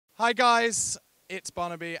Hi guys, it's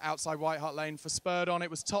Barnaby outside White Hart Lane for Spurred On.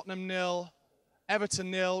 It was Tottenham 0,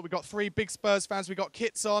 Everton 0. We've got 3 big Spurs fans. We've got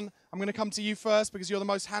kits on. I'm going to come to you first because you're the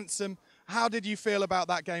most handsome. How did you feel about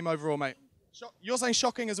that game overall, mate? You're saying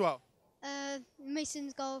shocking as well?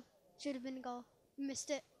 Mason's goal should have been a goal.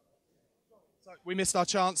 Missed it. So we missed our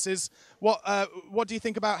chances. What do you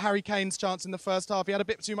think about Harry Kane's chance in the first half? He had a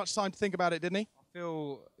bit too much time to think about it, didn't he? I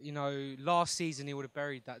feel, last season he would have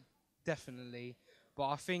buried that, definitely. But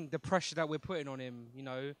I think the pressure that we're putting on him,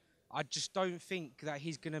 I just don't think that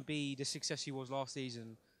he's going to be the success he was last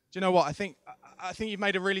season. Do you know what? I think you've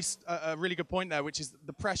made a really good point there, which is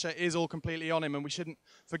the pressure is all completely on him, and we shouldn't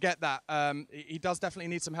forget that. He does definitely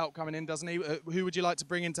need some help coming in, doesn't he? Who would you like to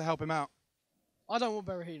bring in to help him out? I don't want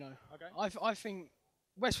Berahino. Okay. I think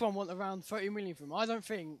West Brom want around 30 million from him. I don't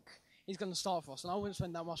think he's going to start for us, and I wouldn't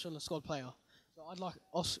spend that much on a squad player. So I'd like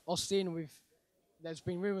Austin. There's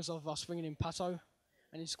been rumours of us bringing in Pato,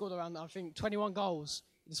 and he scored around, I think, 21 goals,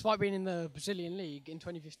 despite being in the Brazilian league in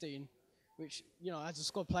 2015. Which, as a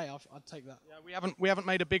squad player, I'd take that. Yeah, we haven't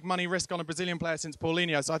made a big money risk on a Brazilian player since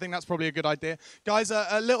Paulinho, so I think that's probably a good idea. Guys,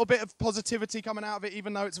 a little bit of positivity coming out of it,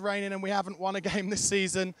 even though it's raining and we haven't won a game this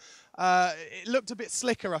season. It looked a bit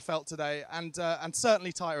slicker, I felt, today, and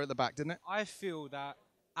certainly tighter at the back, didn't it? I feel that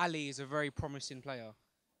Ali is a very promising player.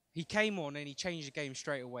 He came on and he changed the game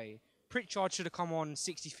straight away. Pritchard should have come on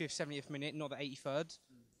 65th, 70th minute, not the 83rd.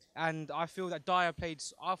 And I feel that I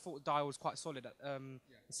thought Dyer was quite solid at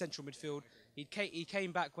central midfield. He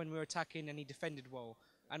came back when we were attacking and he defended well.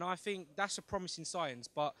 And I think that's a promising sign,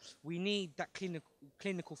 but we need that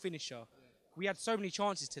clinical finisher. We had so many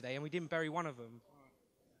chances today and we didn't bury one of them.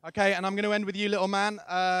 Okay, and I'm going to end with you, little man.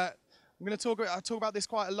 I'm going to talk about this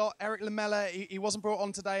quite a lot. Eric Lamela, he wasn't brought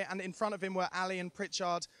on today, and in front of him were Ali and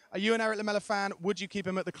Pritchard. Are you an Eric Lamela fan? Would you keep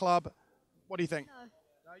him at the club? What do you think? No.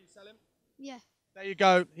 No, you sell him? Yeah. There you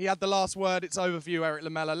go. He had the last word. It's over for you, Eric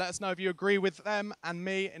Lamela. Let us know if you agree with them and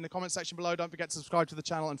me in the comment section below. Don't forget to subscribe to the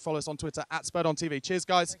channel and follow us on Twitter @SpurredOnTV. Cheers,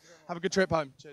 guys. Have a good trip home. Cheers.